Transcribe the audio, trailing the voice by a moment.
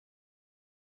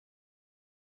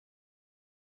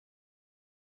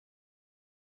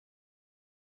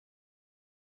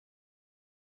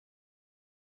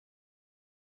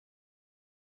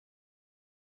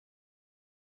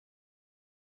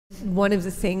One of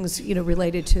the things,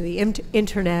 related to the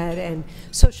internet and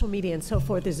social media and so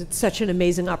forth is it's such an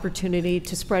amazing opportunity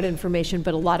to spread information,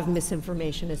 but a lot of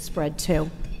misinformation is spread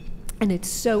too. And it's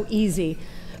so easy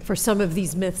for some of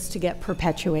these myths to get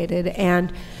perpetuated.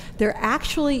 And there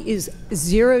actually is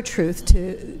zero truth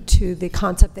to the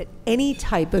concept that any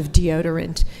type of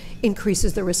deodorant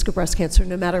increases the risk of breast cancer,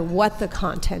 no matter what the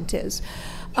content is.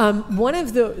 One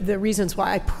of the reasons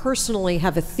why I personally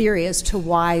have a theory as to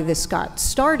why this got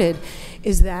started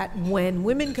is that when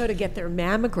women go to get their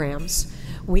mammograms,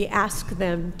 we ask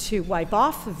them to wipe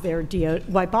off their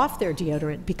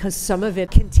deodorant because some of it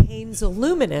contains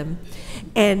aluminum,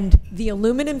 and the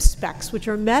aluminum specks, which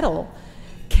are metal,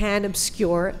 can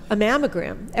obscure a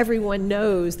mammogram. Everyone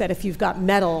knows that if you've got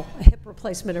metal, a hip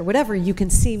replacement or whatever, you can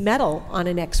see metal on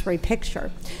an X-ray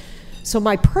picture. So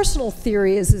my personal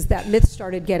theory is that myth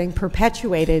started getting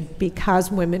perpetuated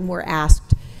because women were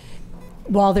asked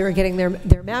while they were getting their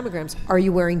mammograms, are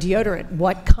you wearing deodorant?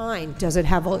 What kind? Does it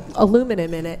have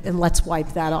aluminum in it? And let's wipe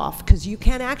that off. Because you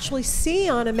can actually see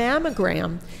on a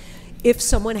mammogram if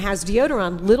someone has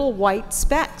deodorant, little white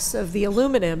specks of the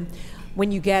aluminum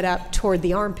when you get up toward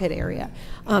the armpit area.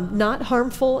 Not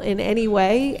harmful in any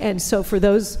way, and so for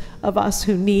those of us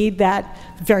who need that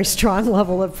very strong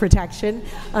level of protection,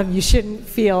 you shouldn't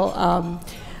feel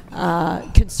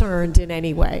concerned in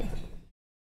any way.